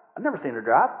drive. I'd never seen her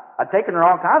drive. I'd taken her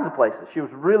all kinds of places. She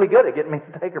was really good at getting me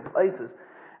to take her places.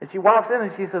 And she walks in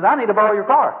and she says, I need to borrow your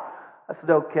car. I said,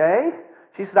 okay.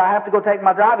 She said, I have to go take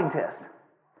my driving test.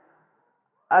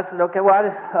 I said, okay, well,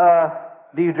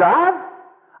 do you drive?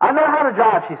 I know how to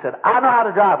drive, she said. I know how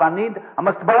to drive. I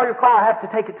must borrow your car. I have to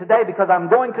take it today because I'm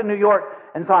going to New York,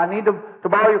 and so I need to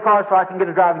borrow your car so I can get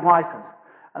a driving license.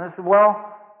 And I said,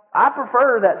 well, I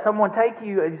prefer that someone take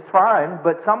you, it's fine,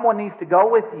 but someone needs to go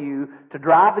with you to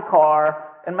drive the car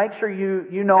and make sure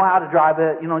you know how to drive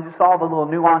it, just all the little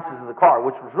nuances of the car,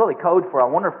 which was really code for, I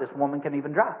wonder if this woman can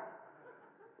even drive.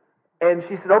 And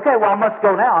she said, okay, well, I must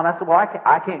go now. And I said, well,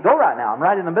 I can't go right now. I'm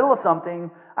right in the middle of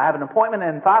something. I have an appointment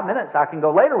in 5 minutes. I can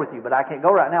go later with you, but I can't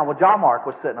go right now. Well, John Mark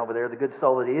was sitting over there, the good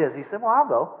soul that he is. He said, well, I'll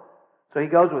go. So he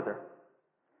goes with her.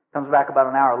 Comes back about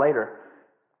an hour later,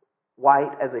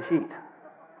 white as a sheet,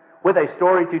 with a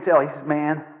story to tell. He says,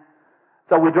 man.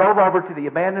 So we drove over to the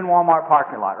abandoned Walmart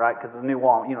parking lot, right? Because the new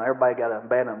Walmart, everybody got to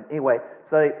abandon them. Anyway,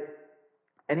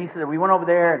 and he said, we went over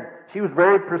there, and she was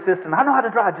very persistent. I know how to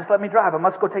drive. Just let me drive. I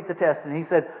must go take the test. And he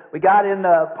said, we got in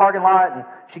the parking lot, and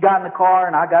she got in the car,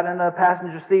 and I got in the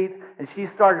passenger seat, and she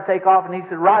started to take off. And he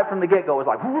said, right from the get-go, it was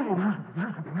like,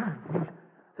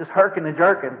 just herking and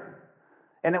jerking.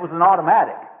 And it was an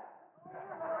automatic.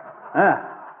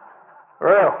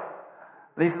 Real.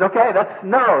 And he said, okay,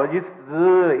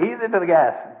 ease into the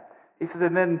gas. He said,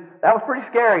 and then that was pretty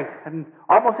scary, and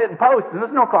almost hitting posts, and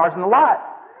there's no cars in the lot.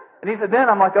 And he said, then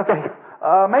I'm like, okay,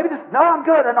 no, I'm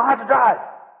good. I know how to drive.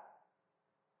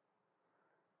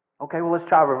 Okay, well, let's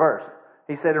try reverse.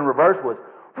 He said in reverse was,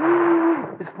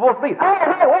 it's full speed.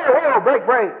 Hey, whoa, break.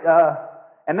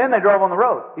 And then they drove on the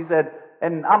road. He said,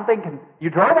 and I'm thinking,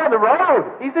 you drove on the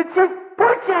road? He said, she's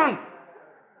pushy.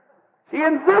 She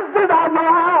insisted I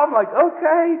know how. I'm like,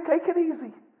 okay, take it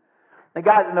easy. They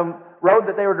got in the road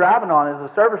that they were driving on is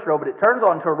a service road, but it turns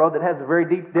onto a road that has a very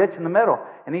deep ditch in the middle.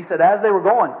 And he said as they were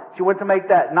going, she went to make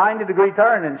that 90-degree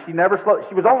turn, and she never slowed.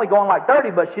 She was only going like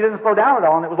 30, but she didn't slow down at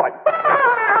all, and it was like,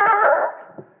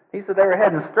 he said they were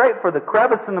heading straight for the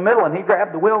crevice in the middle, and he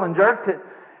grabbed the wheel and jerked it.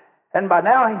 And by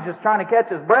now he's just trying to catch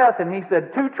his breath, and he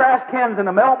said 2 trash cans in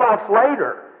a mailbox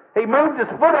later, he moved his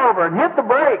foot over and hit the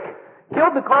brake,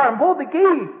 killed the car, and pulled the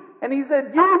key. And he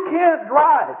said, you can't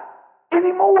drive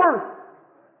anymore.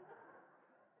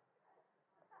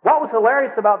 What was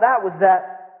hilarious about that was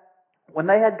that when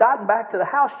they had gotten back to the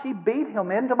house, she beat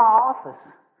him into my office.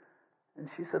 And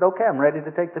she said, okay, I'm ready to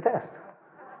take the test.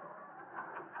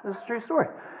 This is a true story.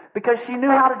 Because she knew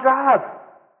how to drive.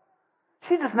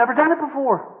 She just never done it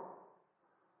before.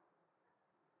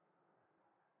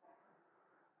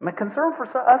 My concern for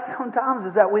us sometimes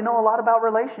is that we know a lot about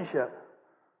relationship.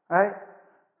 Right?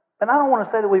 And I don't want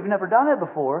to say that we've never done it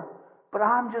before, but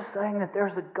I'm just saying that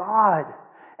there's a God.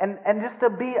 And just to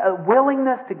be a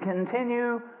willingness to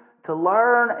continue to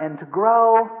learn and to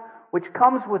grow, which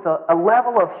comes with a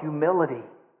level of humility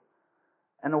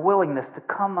and a willingness to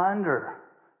come under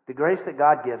the grace that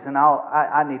God gives. And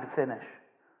I need to finish.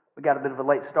 We got a bit of a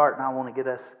late start, and I want to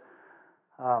get us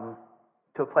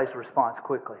to a place of response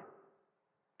quickly.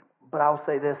 But I'll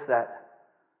say this, that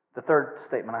the third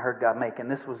statement I heard God make, and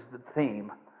this was the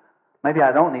theme. Maybe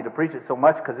I don't need to preach it so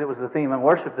much because it was the theme in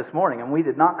worship this morning, and we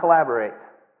did not collaborate.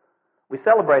 We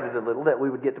celebrated a little that we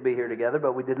would get to be here together,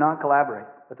 but we did not collaborate.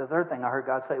 But the third thing I heard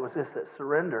God say was this, that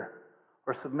surrender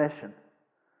or submission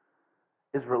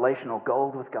is relational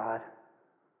gold with God.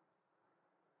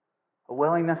 A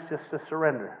willingness just to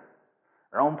surrender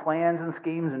our own plans and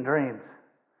schemes and dreams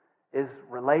is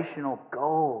relational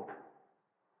gold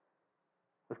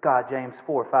with God. James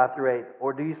 4:5-8.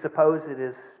 Or do you suppose it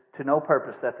is to no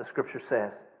purpose that the Scripture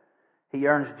says, He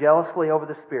yearns jealously over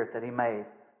the Spirit that He made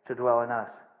to dwell in us?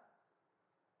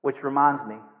 Which reminds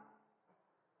me,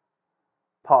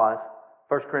 pause,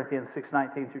 1 Corinthians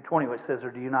 6:19-20, which says, or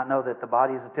do you not know that the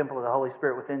body is a temple of the Holy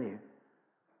Spirit within you?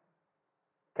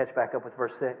 Catch back up with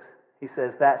verse 6. He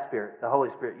says that Spirit, the Holy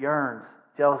Spirit, yearns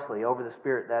jealously over the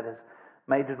Spirit that is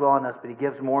made to dwell in us, but He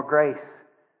gives more grace.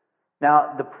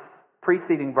 Now, the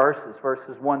preceding verses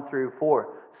 1-4,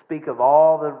 speak of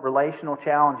all the relational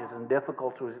challenges and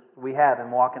difficulties we have in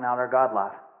walking out our God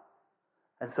life.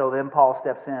 And so then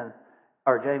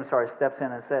James steps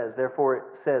in and says, therefore it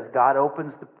says, God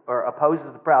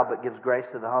opposes the proud but gives grace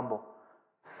to the humble.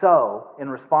 So, in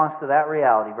response to that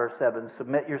reality, verse 7,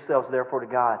 submit yourselves therefore to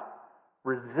God.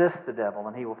 Resist the devil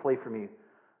and he will flee from you.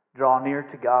 Draw near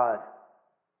to God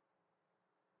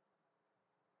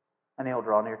and He'll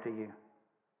draw near to you.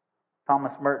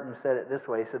 Thomas Merton said it this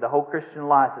way. He said, the whole Christian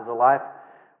life is a life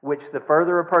which the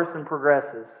further a person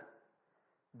progresses,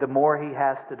 the more he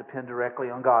has to depend directly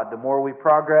on God. The more we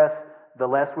progress, the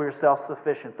less we're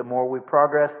self-sufficient. The more we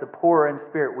progress, the poorer in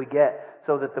spirit we get.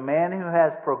 So that the man who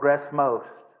has progressed most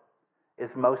is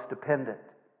most dependent.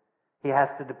 He has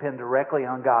to depend directly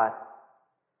on God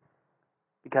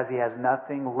because he has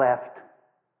nothing left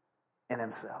in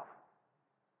himself.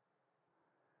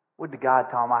 Would to God,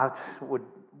 Tom,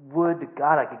 would to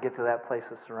God I could get to that place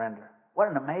of surrender. What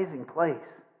an amazing place.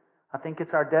 I think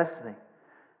it's our destiny.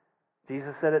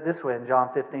 Jesus said it this way in John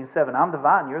 15:7. I'm the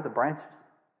vine, you're the branches.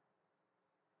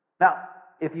 Now,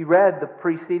 if you read the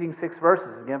preceding 6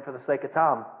 verses, again for the sake of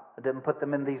time, I didn't put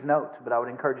them in these notes, but I would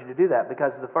encourage you to do that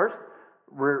because the first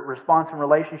response and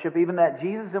relationship, even that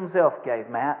Jesus Himself gave,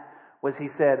 Matt, was He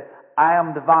said, I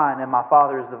am the vine and my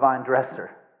Father is the vine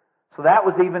dresser. So that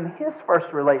was even His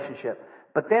first relationship.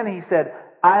 But then He said,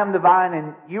 I am the vine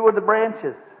and you are the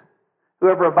branches.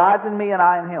 Whoever abides in me and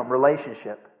I in him,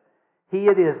 relationship. He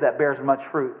it is that bears much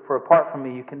fruit, for apart from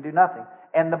me you can do nothing.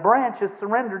 And the branch is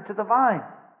surrendered to the vine.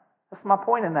 That's my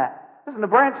point in that. Listen, the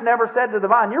branch never said to the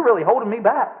vine, you're really holding me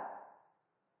back.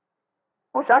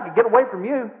 I wish I could get away from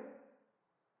you.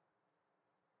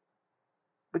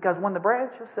 Because when the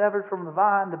branch is severed from the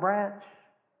vine, the branch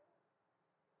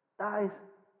dies.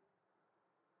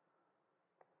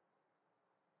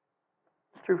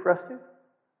 It's true for us too.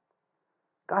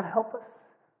 God help us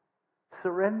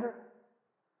surrender.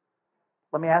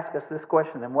 Let me ask us this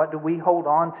question then. What do we hold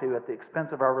on to at the expense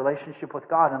of our relationship with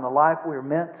God and the life we're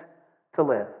meant to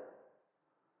live?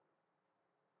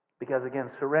 Because again,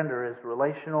 surrender is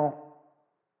relational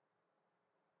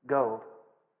gold.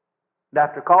 And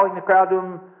after calling the crowd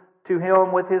to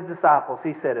him with his disciples,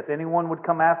 he said, if anyone would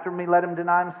come after me, let him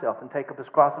deny himself and take up his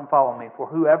cross and follow me. For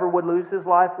whoever would lose his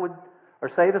life or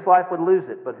save his life would lose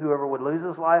it, but whoever would lose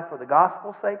his life for the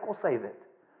gospel's sake will save it.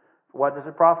 For what does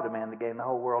it profit a man to gain the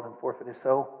whole world and forfeit his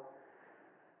soul?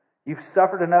 You've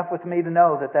suffered enough with me to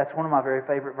know that that's one of my very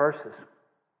favorite verses.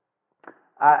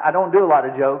 I don't do a lot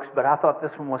of jokes, but I thought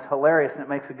this one was hilarious and it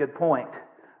makes a good point.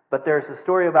 But there's a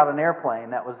story about an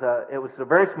airplane it was a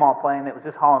very small plane that was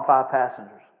just hauling 5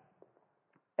 passengers.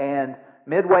 And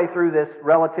midway through this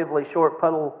relatively short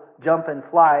puddle jumping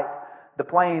flight,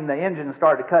 the engine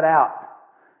started to cut out.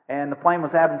 And the plane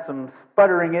was having some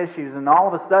sputtering issues, and all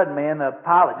of a sudden, man, the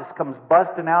pilot just comes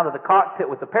busting out of the cockpit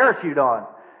with the parachute on.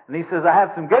 And he says, I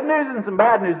have some good news and some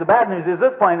bad news. The bad news is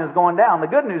this plane is going down. The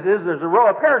good news is there's a row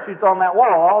of parachutes on that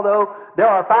wall, although there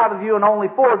are 5 of you and only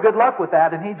 4. Good luck with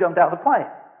that. And he jumped out of the plane.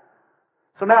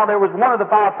 So now there was one of the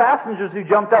 5 passengers who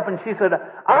jumped up and she said,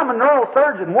 I'm a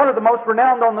neurosurgeon, one of the most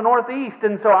renowned on the Northeast,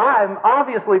 and so I'm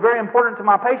obviously very important to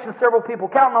my patients. Several people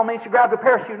counting on me. She grabbed a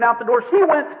parachute and out the door she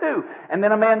went too. And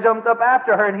then a man jumped up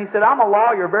after her and he said, I'm a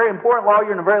lawyer, a very important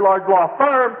lawyer in a very large law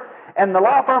firm, And the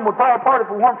law firm would fall apart if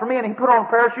it weren't for me. And he put on a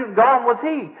parachute and gone was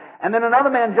he. And then another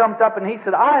man jumped up and he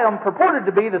said, I am purported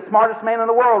to be the smartest man in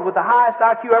the world with the highest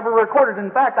IQ ever recorded.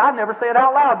 In fact, I never say it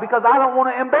out loud because I don't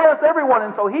want to embarrass everyone.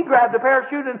 And so he grabbed a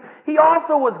parachute and he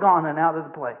also was gone and out of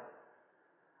the plane.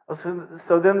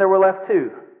 So then there were left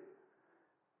two.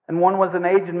 And one was an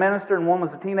aged minister and one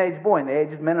was a teenage boy. And the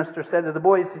aged minister said to the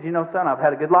boy, he said, you know, son, I've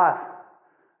had a good life,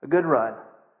 a good run.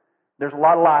 There's a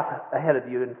lot of life ahead of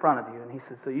you, in front of you. And he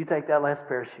said, so you take that last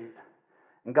parachute.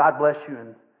 And God bless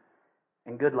you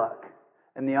and good luck.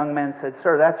 And the young man said,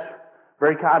 sir, that's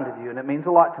very kind of you and it means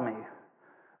a lot to me.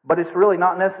 But it's really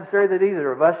not necessary that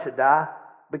either of us should die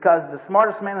because the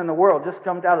smartest man in the world just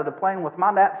jumped out of the plane with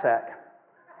my knapsack.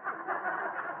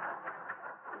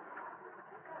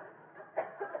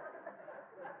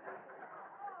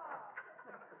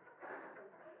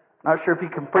 Not sure if you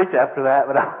can preach after that,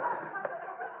 but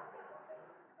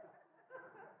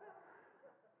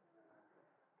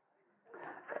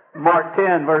Mark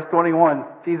 10, verse 21,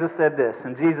 Jesus said this,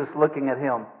 and Jesus looking at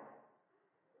him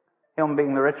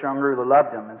being the rich young ruler,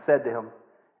 loved him and said to him,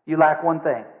 you lack one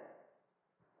thing.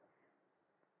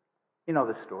 You know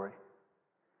this story.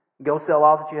 Go sell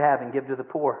all that you have and give to the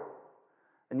poor,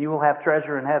 and you will have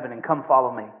treasure in heaven, and come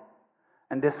follow me.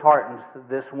 And disheartens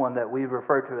this one that we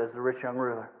refer to as the rich young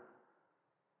ruler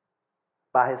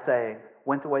by his saying,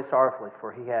 went away sorrowfully,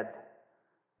 for he had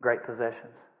great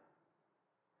possessions.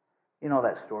 You know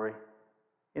that story.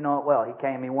 You know it well. He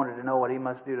came, he wanted to know what he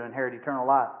must do to inherit eternal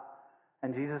life.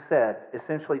 And Jesus said,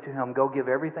 essentially to him, go give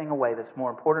everything away that's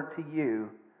more important to you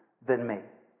than me.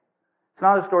 It's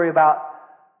not a story about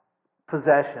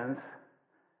possessions.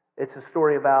 It's not a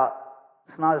story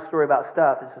about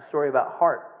stuff. It's a story about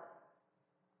heart.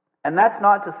 And that's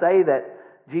not to say that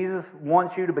Jesus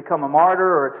wants you to become a martyr,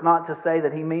 or it's not to say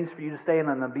that he means for you to stay in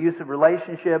an abusive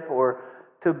relationship or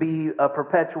to be a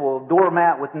perpetual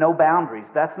doormat with no boundaries.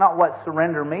 That's not what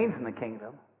surrender means in the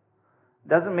kingdom. It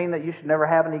doesn't mean that you should never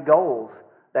have any goals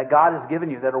that God has given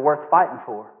you that are worth fighting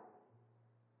for,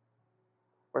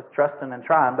 worth trusting and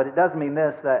trying. But it does mean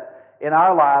this, that in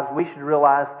our lives we should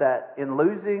realize that in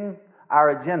losing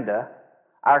our agenda,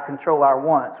 our control, our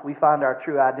wants, we find our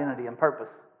true identity and purpose.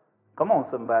 Come on,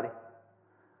 somebody.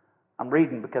 I'm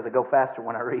reading because I go faster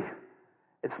when I read.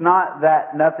 It's not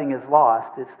that nothing is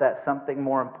lost, it's that something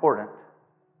more important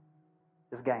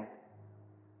is gained.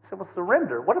 So, well,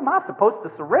 surrender. What am I supposed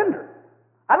to surrender?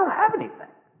 I don't have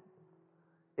anything.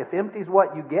 If empty's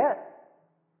what you get,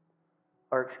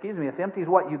 if empty's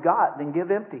what you got, then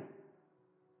give empty.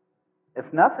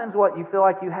 If nothing's what you feel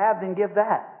like you have, then give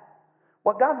that.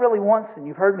 What God really wants, and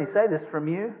you've heard me say this from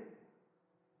you,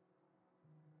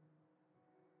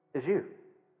 is you.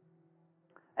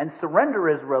 And surrender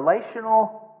is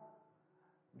relational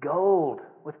gold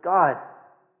with God.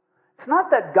 It's not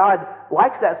that God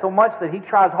likes that so much that He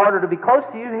tries harder to be close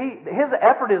to you. His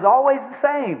effort is always the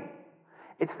same.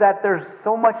 It's that there's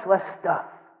so much less stuff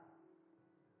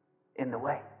in the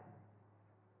way.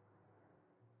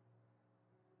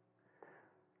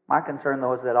 My concern,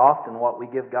 though, is that often what we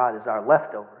give God is our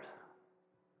leftovers,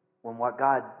 when what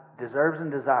God deserves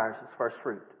and desires is first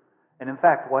fruit. And in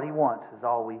fact, what He wants is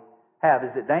all we have.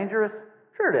 Is it dangerous?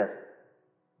 Sure it is.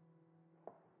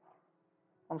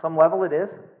 On some level it is.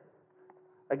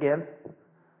 Again,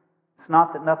 it's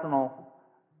not that nothing will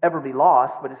ever be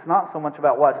lost, but it's not so much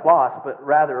about what's lost, but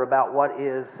rather about what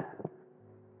is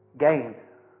gained.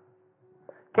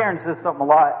 Karen says something a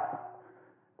lot,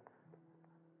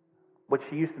 which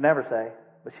she used to never say,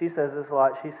 but she says this a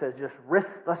lot. She says,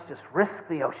 let's just risk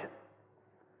the ocean.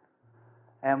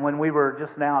 And when we were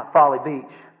just now at Folly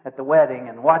Beach at the wedding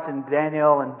and watching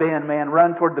Daniel and Ben,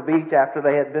 run toward the beach after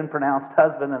they had been pronounced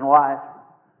husband and wife,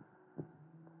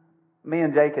 me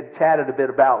and Jake had chatted a bit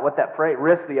about what that phrase,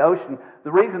 risk the ocean.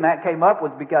 The reason that came up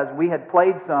was because we had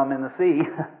played some in the sea,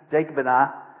 Jacob and I,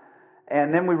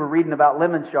 and then we were reading about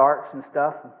lemon sharks and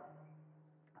stuff.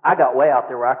 I got way out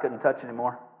there where I couldn't touch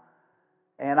anymore.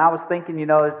 And I was thinking,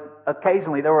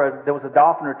 occasionally there was a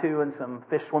dolphin or two and some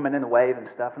fish swimming in the wave and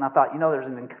stuff, and I thought, there's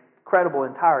an incredible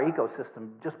entire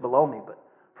ecosystem just below me, but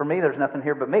for me there's nothing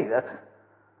here but me. That's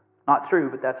not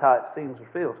true, but that's how it seems or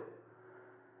feels.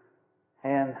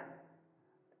 And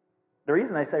the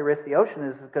reason they say risk the ocean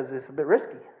is because it's a bit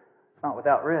risky. It's not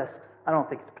without risks. I don't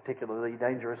think it's particularly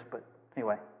dangerous, but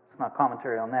anyway, it's not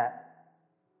commentary on that.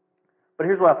 But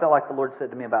here's what I felt like the Lord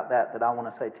said to me about that I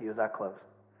want to say to you as I close.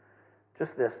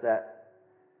 Just this,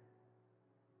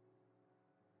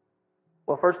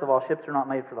 well, first of all, ships are not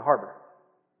made for the harbor.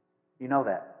 You know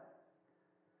that.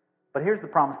 But here's the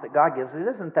promise that God gives. It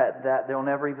isn't that there'll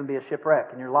never even be a shipwreck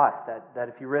in your life, that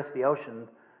if you risk the ocean,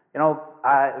 You know,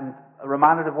 I am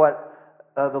reminded of what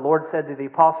the Lord said to the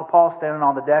Apostle Paul standing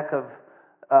on the deck of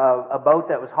a boat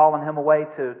that was hauling him away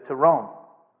to Rome.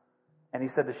 And he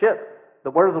said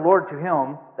the word of the Lord to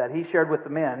him that he shared with the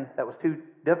men that was too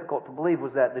difficult to believe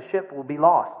was that the ship will be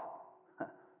lost,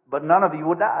 but none of you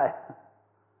will die.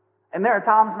 And there are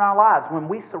times in our lives when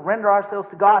we surrender ourselves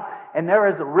to God and there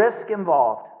is a risk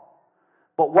involved.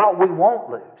 But what we won't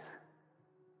lose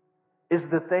is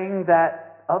the thing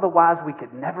that otherwise we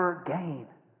could never gain.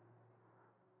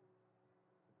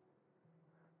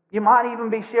 You might even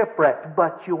be shipwrecked,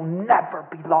 but you'll never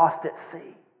be lost at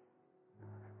sea.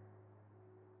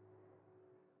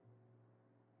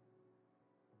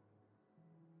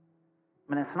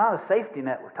 I mean, it's not a safety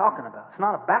net we're talking about. It's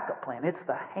not a backup plan. It's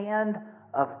the hand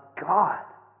of God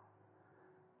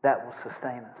that will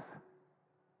sustain us.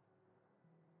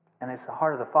 And it's the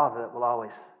heart of the Father that will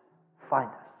always find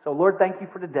us. So, Lord, thank you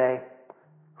for today.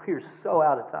 We're so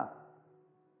out of time.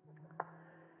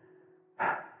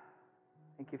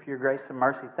 Thank you for your grace and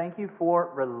mercy. Thank you for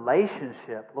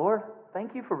relationship, Lord.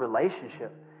 Thank you for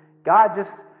relationship. God,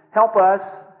 just help us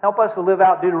to live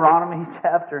out Deuteronomy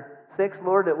chapter 6,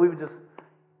 Lord, that we would just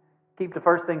keep the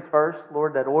first things first,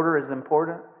 Lord, that order is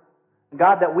important.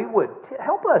 God, that we would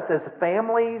help us as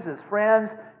families, as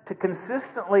friends, to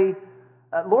consistently,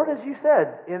 Lord, as you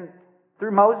said,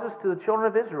 through Moses to the children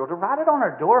of Israel, to write it on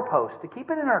our doorpost, to keep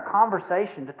it in our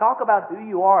conversation, to talk about who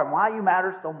you are and why you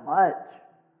matter so much.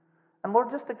 And Lord,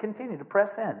 just to continue to press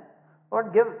in.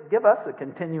 Lord, give us a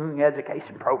continuing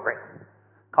education program.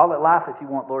 Call it life if you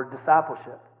want, Lord,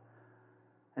 discipleship.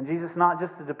 And Jesus, not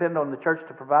just to depend on the church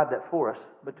to provide that for us,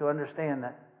 but to understand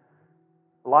that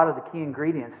a lot of the key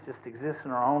ingredients just exist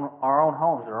in our own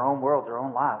homes, our own worlds, our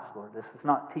own lives, Lord. This is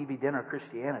not TV dinner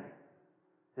Christianity.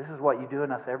 This is what you do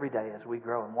in us every day as we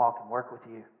grow and walk and work with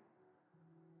you.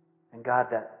 And God,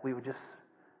 that we would just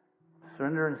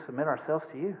surrender and submit ourselves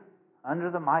to you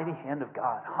under the mighty hand of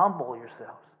God. Humble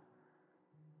yourselves.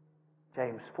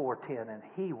 James 4:10, and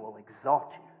He will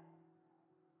exalt you.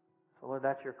 So Lord,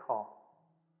 that's your call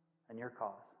and your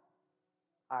cause.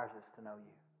 Ours is to know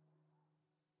you.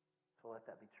 So let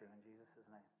that be true in Jesus'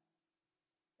 name.